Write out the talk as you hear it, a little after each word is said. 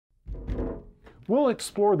We'll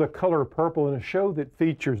explore the color purple in a show that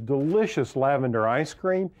features delicious lavender ice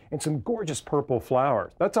cream and some gorgeous purple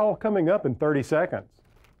flowers. That's all coming up in 30 seconds.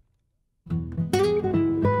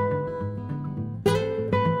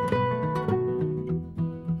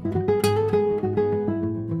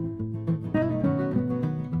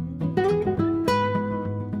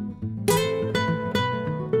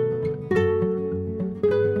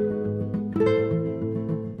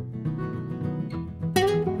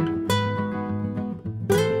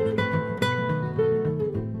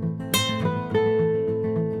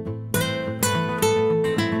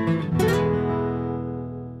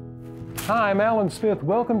 Hi, I'm Alan Smith.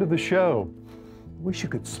 Welcome to the show. I wish you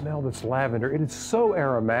could smell this lavender. It is so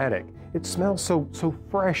aromatic. It smells so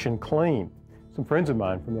fresh and clean. Some friends of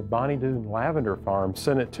mine from the Bonnie Doon Lavender Farm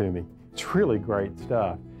sent it to me. It's really great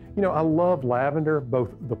stuff. You know, I love lavender,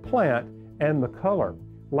 both the plant and the color.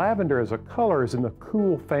 Lavender as a color is in the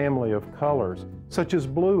cool family of colors, such as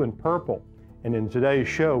blue and purple. And in today's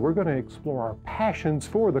show, we're going to explore our passions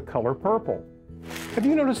for the color purple. Have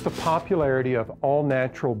you noticed the popularity of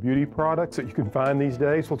all-natural beauty products that you can find these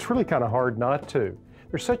days? Well, it's really kind of hard not to.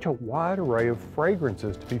 There's such a wide array of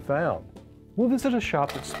fragrances to be found. We'll visit a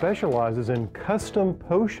shop that specializes in custom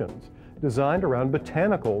potions designed around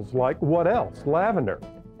botanicals like what else? Lavender.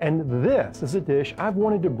 And this is a dish I've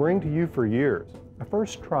wanted to bring to you for years. I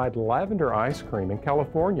first tried lavender ice cream in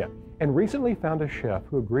California and recently found a chef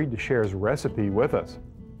who agreed to share his recipe with us.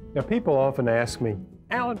 Now, people often ask me,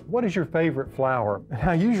 Alan, what is your favorite flower? And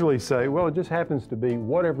I usually say, well, it just happens to be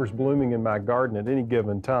whatever's blooming in my garden at any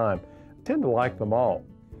given time. I tend to like them all.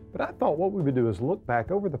 But I thought what we would do is look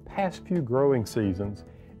back over the past few growing seasons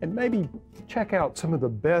and maybe check out some of the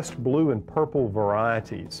best blue and purple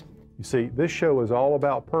varieties. You see, this show is all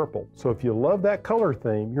about purple, so if you love that color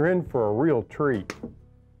theme, you're in for a real treat.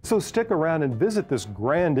 So stick around and visit this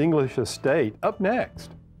grand English estate up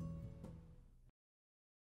next.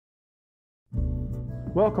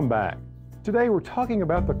 Welcome back. Today we're talking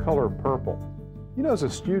about the color purple. You know, as a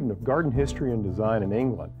student of garden history and design in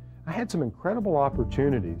England, I had some incredible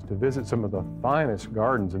opportunities to visit some of the finest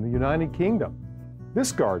gardens in the United Kingdom.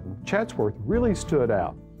 This garden, Chatsworth, really stood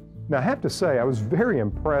out. Now I have to say I was very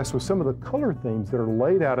impressed with some of the color themes that are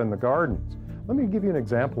laid out in the gardens. Let me give you an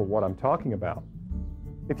example of what I'm talking about.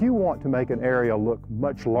 If you want to make an area look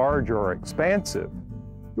much larger or expansive,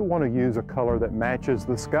 you'll want to use a color that matches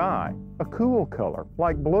the sky, a cool color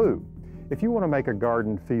like blue. If you want to make a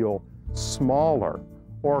garden feel smaller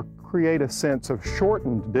or create a sense of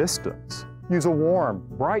shortened distance, use a warm,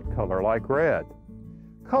 bright color like red.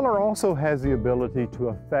 Color also has the ability to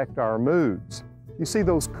affect our moods. You see,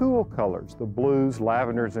 those cool colors, the blues,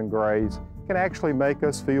 lavenders, and grays, can actually make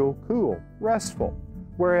us feel cool, restful,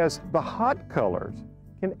 whereas the hot colors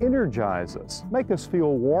can energize us, make us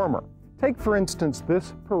feel warmer. Take, for instance,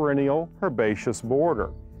 this perennial herbaceous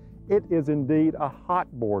border. It is indeed a hot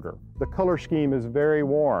border. The color scheme is very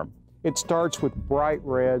warm. It starts with bright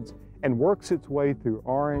reds and works its way through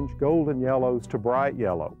orange, golden yellows to bright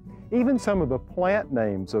yellow. Even some of the plant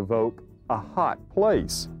names evoke a hot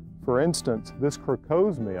place. For instance, this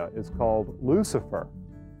crocosmia is called Lucifer.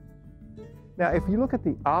 Now, if you look at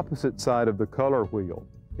the opposite side of the color wheel,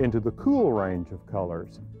 into the cool range of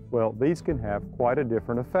colors, well, these can have quite a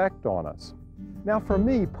different effect on us. Now, for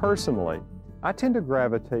me personally, I tend to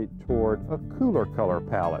gravitate toward a cooler color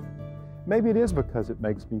palette. Maybe it is because it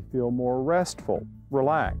makes me feel more restful,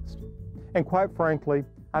 relaxed. And quite frankly,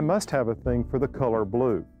 I must have a thing for the color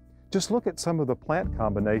blue. Just look at some of the plant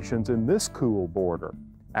combinations in this cool border.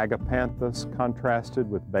 Agapanthus contrasted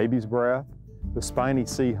with baby's breath, the spiny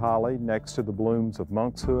sea holly next to the blooms of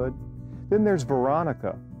monkshood. Then there's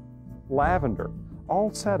veronica, lavender,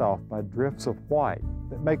 all set off by drifts of white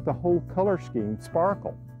that make the whole color scheme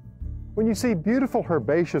sparkle. When you see beautiful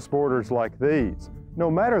herbaceous borders like these, no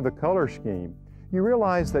matter the color scheme, you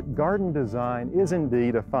realize that garden design is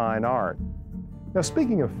indeed a fine art. Now,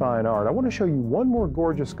 speaking of fine art, I want to show you one more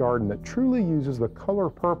gorgeous garden that truly uses the color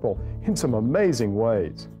purple in some amazing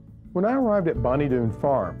ways. When I arrived at Bonnie Doon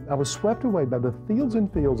Farm, I was swept away by the fields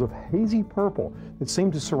and fields of hazy purple that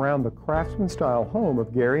seemed to surround the craftsman-style home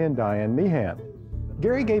of Gary and Diane Meehan.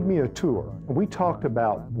 Gary gave me a tour, and we talked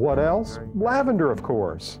about what else? Lavender, of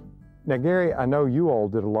course. Now, Gary, I know you all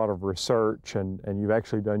did a lot of research, and you've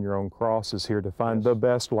actually done your own crosses here to find the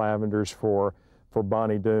best lavenders for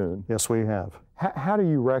Bonnie Doon. Yes, we have. How do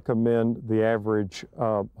you recommend the average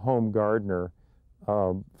home gardener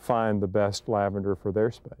find the best lavender for their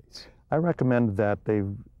space? I recommend that they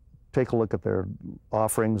take a look at their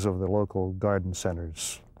offerings of the local garden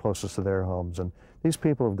centers closest to their homes. And these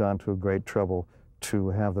people have gone to a great trouble to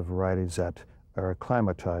have the varieties that are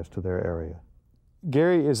acclimatized to their area.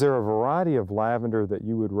 Gary, is there a variety of lavender that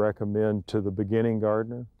you would recommend to the beginning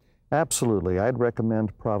gardener? Absolutely. I'd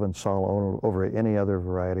recommend Provençal over any other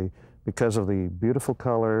variety because of the beautiful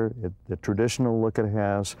color, the traditional look it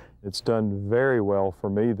has. It's done very well for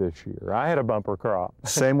me this year. I had a bumper crop.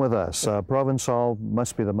 Same with us. Provençal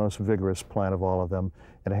must be the most vigorous plant of all of them,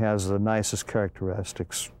 and it has the nicest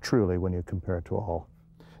characteristics, truly, when you compare it to all.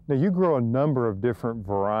 Now, you grow a number of different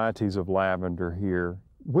varieties of lavender here.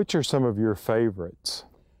 Which are some of your favorites?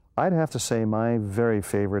 I'd have to say my very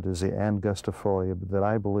favorite is the angustifolia, that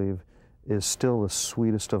I believe is still the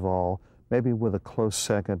sweetest of all, maybe with a close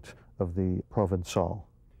second of the Provençal.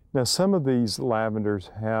 Now, some of these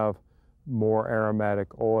lavenders have more aromatic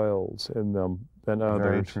oils in them than others.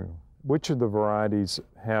 Very true. Which of the varieties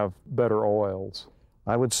have better oils?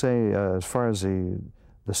 I would say as far as the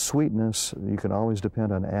sweetness, you can always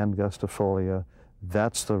depend on angustifolia.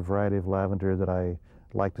 That's the variety of lavender that I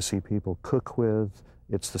like to see people cook with.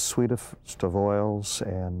 It's the sweetest of oils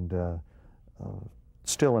and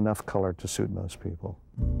still enough color to suit most people.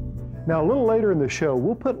 Now, a little later in the show,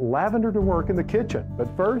 we'll put lavender to work in the kitchen. But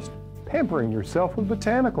first, pampering yourself with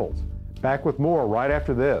botanicals. Back with more right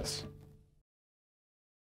after this.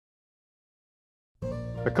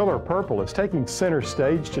 The color purple is taking center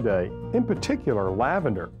stage today, in particular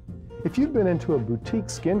lavender. If you've been into a boutique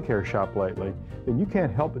skincare shop lately, then you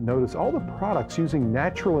can't help but notice all the products using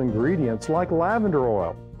natural ingredients like lavender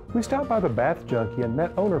oil. We stopped by the Bath Junkie and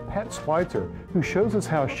met owner Pat Schweitzer, who shows us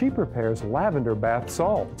how she prepares lavender bath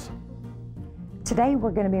salts. Today we're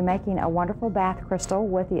going to be making a wonderful bath crystal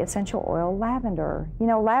with the essential oil lavender. You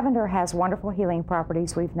know, lavender has wonderful healing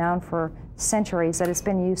properties. We've known for centuries that it's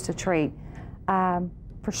been used to treat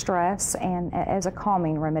for stress and as a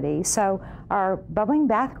calming remedy. So our bubbling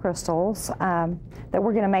bath crystals that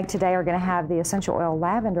we're going to make today are going to have the essential oil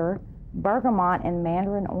lavender, bergamot, and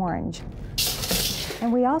mandarin orange.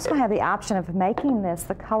 And we also have the option of making this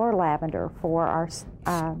the color lavender for our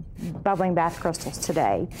bubbling bath crystals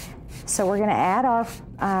today. So we're going to add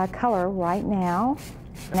our color right now.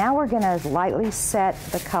 Now we're going to lightly set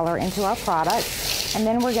the color into our product, and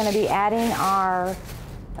then we're going to be adding our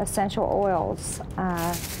essential oils.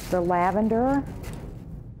 The lavender,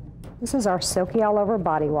 this is our Silky All Over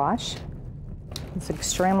body wash. It's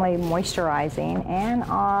extremely moisturizing, and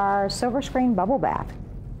our silver screen bubble bath.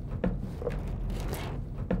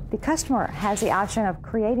 The customer has the option of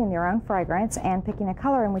creating their own fragrance and picking a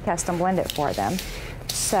color, and we custom blend it for them.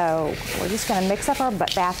 So we're just going to mix up our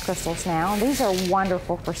bath crystals now. These are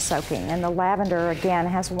wonderful for soaking, and the lavender, again,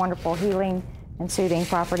 has wonderful healing and soothing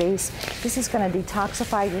properties. This is going to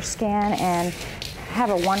detoxify your skin and have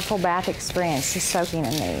a wonderful bath experience just soaking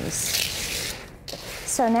in these.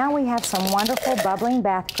 So now we have some wonderful bubbling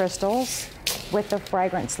bath crystals with the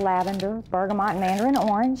fragrance lavender, bergamot, and mandarin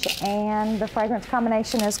orange, and the fragrance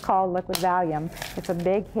combination is called Liquid Valium. It's a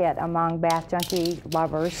big hit among Bath Junkie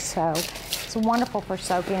lovers, so it's wonderful for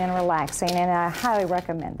soaking and relaxing, and I highly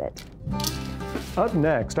recommend it. Up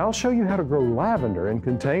next, I'll show you how to grow lavender in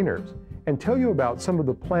containers and tell you about some of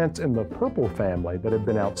the plants in the purple family that have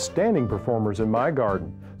been outstanding performers in my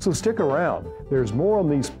garden. So stick around. There's more on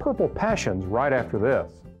these purple passions right after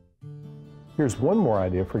this. Here's one more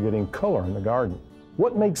idea for getting color in the garden.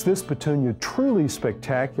 What makes this petunia truly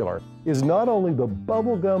spectacular is not only the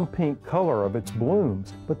bubblegum pink color of its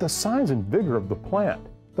blooms, but the size and vigor of the plant.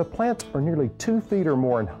 The plants are nearly 2 feet or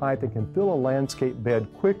more in height and can fill a landscape bed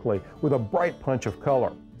quickly with a bright punch of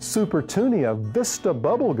color. Supertunia Vista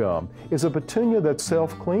Bubblegum is a petunia that's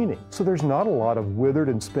self-cleaning, so there's not a lot of withered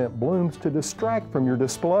and spent blooms to distract from your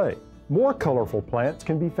display. More colorful plants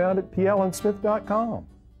can be found at plandSmith.com.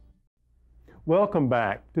 Welcome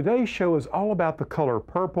back. Today's show is all about the color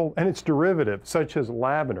purple and its derivatives, such as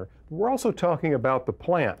lavender. We're also talking about the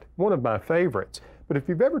plant, one of my favorites. But if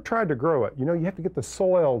you've ever tried to grow it, you know you have to get the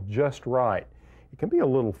soil just right. It can be a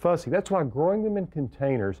little fussy. That's why growing them in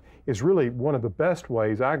containers is really one of the best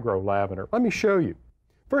ways I grow lavender. Let me show you.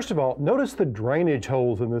 First of all, notice the drainage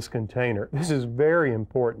holes in this container. This is very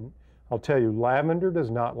important. I'll tell you, lavender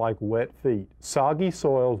does not like wet feet. Soggy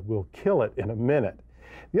soils will kill it in a minute.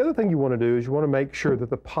 The other thing you want to do is you want to make sure that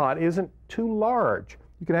the pot isn't too large.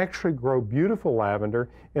 You can actually grow beautiful lavender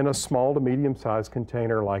in a small to medium-sized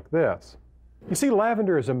container like this. You see,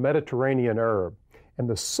 lavender is a Mediterranean herb, and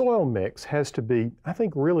the soil mix has to be, I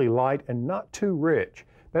think, really light and not too rich.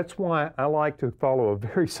 That's why I like to follow a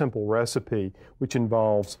very simple recipe, which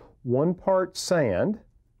involves 1 part sand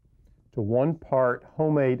to 1 part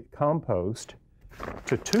homemade compost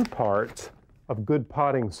to 2 parts of good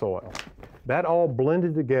potting soil. That all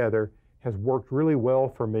blended together has worked really well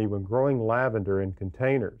for me when growing lavender in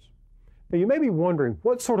containers. Now you may be wondering,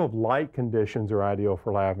 what sort of light conditions are ideal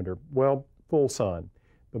for lavender? Well, full sun.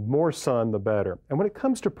 The more sun, the better. And when it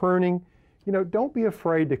comes to pruning, don't be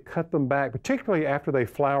afraid to cut them back, particularly after they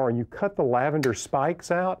flower and you cut the lavender spikes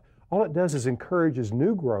out. All it does is encourages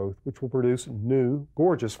new growth, which will produce new,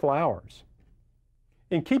 gorgeous flowers.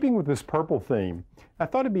 In keeping with this purple theme, I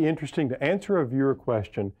thought it'd be interesting to answer a viewer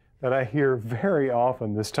question that I hear very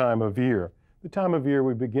often this time of year. The time of year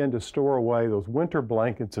we begin to store away those winter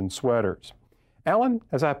blankets and sweaters. Alan,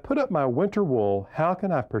 as I put up my winter wool, how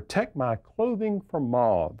can I protect my clothing from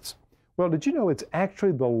moths? Well, did you know it's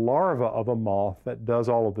actually the larva of a moth that does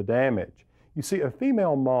all of the damage? You see, a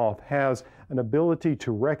female moth has an ability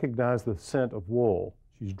to recognize the scent of wool.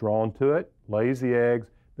 She's drawn to it, lays the eggs,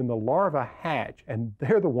 then the larvae hatch, and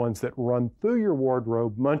they're the ones that run through your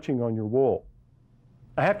wardrobe munching on your wool.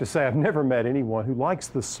 I have to say, I've never met anyone who likes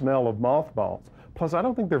the smell of mothballs. Plus, I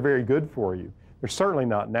don't think they're very good for you. They're certainly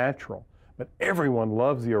not natural, but everyone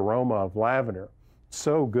loves the aroma of lavender.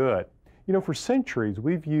 So good. For centuries,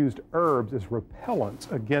 we've used herbs as repellents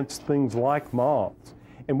against things like moths.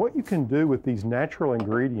 And what you can do with these natural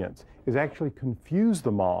ingredients is actually confuse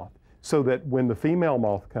the moth so that when the female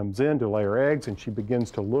moth comes in to lay her eggs and she begins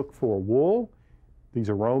to look for wool, these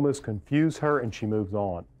aromas confuse her and she moves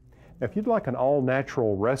on. Now, if you'd like an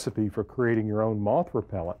all-natural recipe for creating your own moth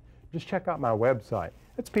repellent, just check out my website.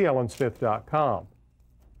 It's pallansmith.com.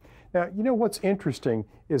 Now, what's interesting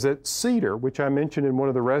is that cedar, which I mentioned in one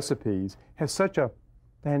of the recipes, has such a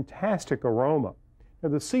fantastic aroma. Now,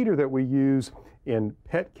 the cedar that we use in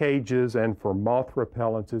pet cages and for moth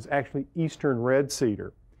repellents is actually eastern red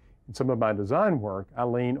cedar. In some of my design work, I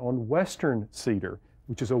lean on western cedar,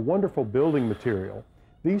 which is a wonderful building material.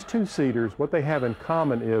 These two cedars, what they have in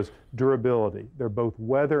common is durability. They're both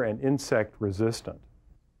weather and insect resistant.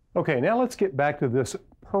 Okay, now let's get back to this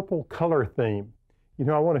purple color theme.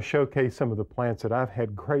 I want to showcase some of the plants that I've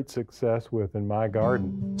had great success with in my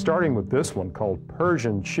garden, starting with this one called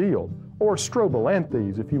Persian Shield, or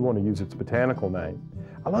Strobilanthes if you want to use its botanical name.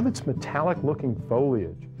 I love its metallic-looking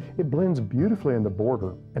foliage. It blends beautifully in the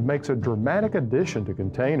border and makes a dramatic addition to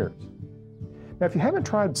containers. Now, if you haven't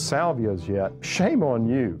tried salvias yet, shame on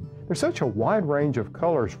you. There's such a wide range of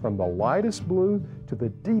colors from the lightest blue to the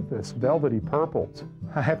deepest velvety purples.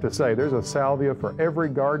 I have to say, there's a salvia for every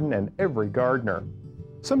garden and every gardener.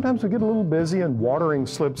 Sometimes we get a little busy and watering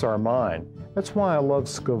slips our mind. That's why I love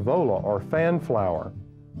scaevola or fanflower.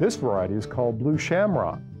 This variety is called blue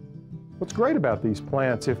shamrock. What's great about these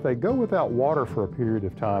plants, if they go without water for a period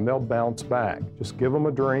of time, they'll bounce back. Just give them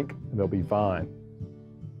a drink and they'll be fine.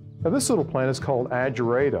 Now, this little plant is called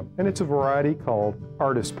ageratum, and it's a variety called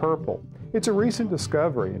artist purple. It's a recent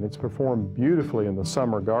discovery, and it's performed beautifully in the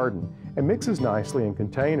summer garden and mixes nicely in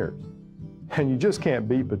containers. And you just can't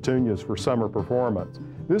beat petunias for summer performance.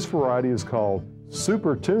 This variety is called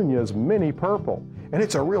Supertunia's Mini Purple, and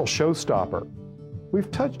it's a real showstopper.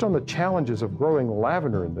 We've touched on the challenges of growing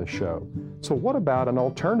lavender in this show, so what about an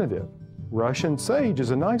alternative? Russian sage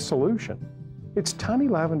is a nice solution. Its tiny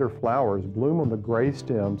lavender flowers bloom on the gray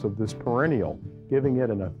stems of this perennial, giving it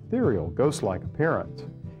an ethereal, ghost-like appearance.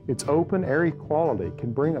 Its open, airy quality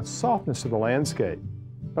can bring a softness to the landscape.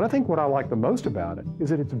 But I think what I like the most about it is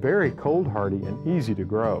that it's very cold-hardy and easy to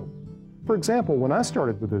grow. For example, when I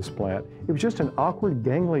started with this plant, it was just an awkward,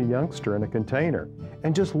 gangly youngster in a container.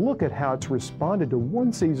 And just look at how it's responded to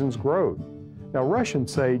one season's growth. Now, Russian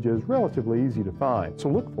sage is relatively easy to find, so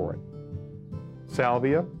look for it.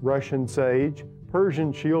 Salvia, Russian sage,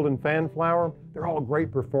 Persian shield, and fanflower, they're all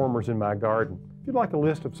great performers in my garden. If you'd like a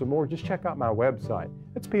list of some more, just check out my website.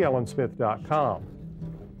 It's pallansmith.com.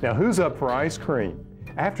 Now, who's up for ice cream?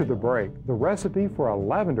 After the break, the recipe for a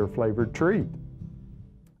lavender-flavored treat.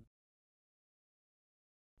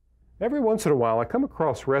 Every once in a while, I come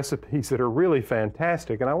across recipes that are really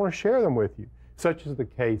fantastic, and I want to share them with you, such as the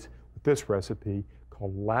case with this recipe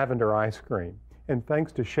called lavender ice cream. And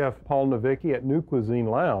thanks to Chef Paul Nowicki at New Cuisine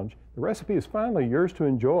Lounge, the recipe is finally yours to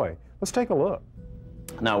enjoy. Let's take a look.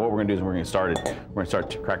 Now what we're going to do is we're going to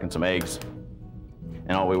start cracking some eggs.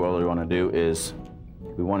 And all we really want to do is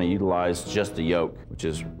we want to utilize just the yolk, which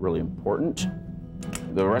is really important.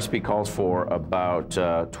 The recipe calls for about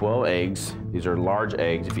 12 eggs. These are large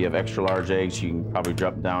eggs. If you have extra large eggs, you can probably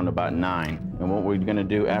drop down to about 9. And what we're going to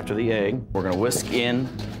do after the egg, we're going to whisk in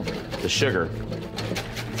the sugar.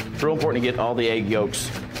 It's real important to get all the egg yolks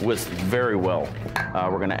whisked very well.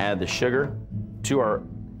 We're going to add the sugar to our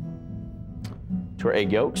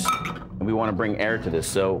egg yolks, and we want to bring air to this.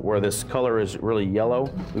 So where this color is really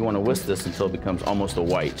yellow, we want to whisk this until it becomes almost a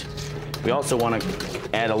white. We also want to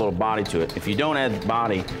add a little body to it. If you don't add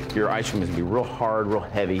body, your ice cream is going to be real hard, real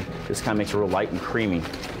heavy. This kind of makes it real light and creamy.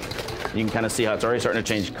 You can kind of see how it's already starting to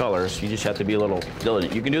change colors. You just have to be a little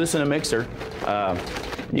diligent. You can do this in a mixer.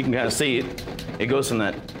 You can kind of see it goes from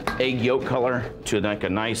that egg yolk color to like a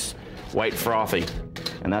nice white frothy.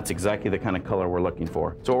 And that's exactly the kind of color we're looking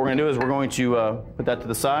for. So what we're gonna do is we're going to put that to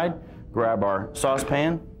the side, grab our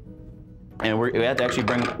saucepan, and we have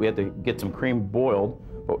to get some cream boiled,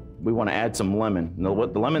 but we want to add some lemon. Now,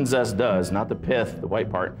 what the lemon zest does, not the pith, the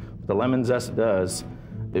white part, but the lemon zest does,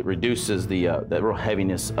 it reduces the real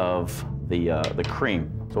heaviness of the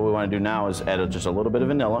cream. So what we want to do now is add just a little bit of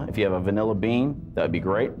vanilla. If you have a vanilla bean, that would be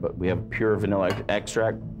great, but we have pure vanilla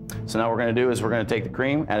extract. So now what we're going to do is we're going to take the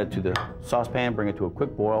cream, add it to the saucepan, bring it to a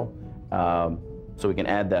quick boil, so we can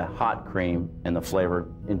add the hot cream and the flavor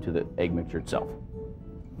into the egg mixture itself.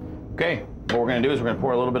 Okay, what we're going to do is we're going to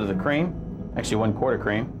pour a little bit of the cream, actually 1/4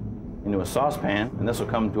 cream, into a saucepan, and this will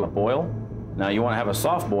come to a boil. Now you want to have a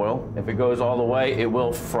soft boil. If it goes all the way, it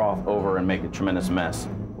will froth over and make a tremendous mess.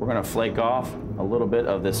 We're going to flake off a little bit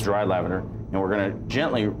of this dry lavender, and we're going to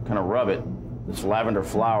gently kind of rub it, this lavender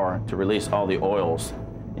flower, to release all the oils.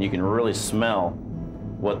 And you can really smell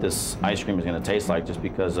what this ice cream is going to taste like just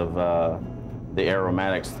because of the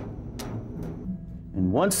aromatics.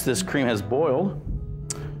 And once this cream has boiled,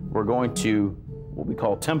 we're going to, what we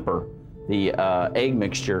call temper, the egg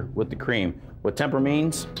mixture with the cream. What temper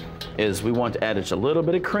means is we want to add just a little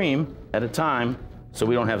bit of cream at a time so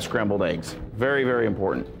we don't have scrambled eggs. Very, very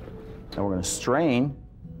important. Now we're going to strain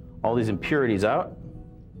all these impurities out.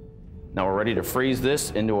 Now we're ready to freeze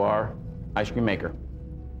this into our ice cream maker.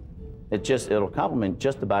 It'll complement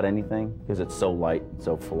just about anything because it's so light and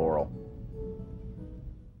so floral.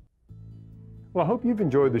 Well, I hope you've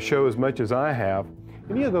enjoyed the show as much as I have.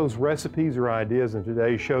 Any of those recipes or ideas in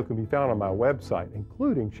today's show can be found on my website,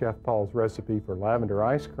 including Chef Paul's recipe for lavender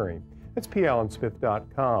ice cream. That's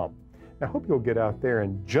palensmith.com. I hope you'll get out there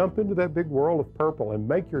and jump into that big world of purple and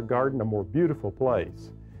make your garden a more beautiful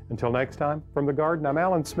place. Until next time, from the garden, I'm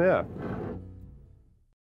Alan Smith.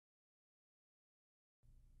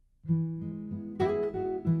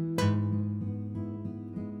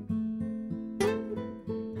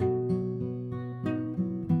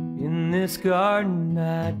 In this garden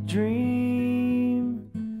I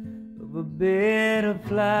dream of a bed of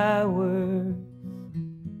flowers.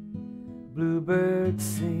 Bluebirds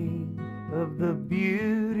sing of the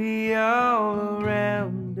beauty all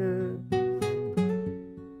around us.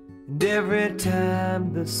 And every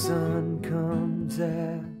time the sun comes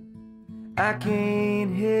out, I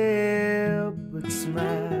can't help but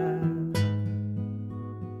smile.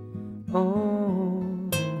 Oh,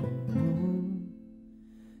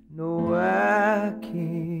 no, I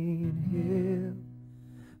can't help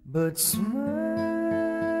but smile.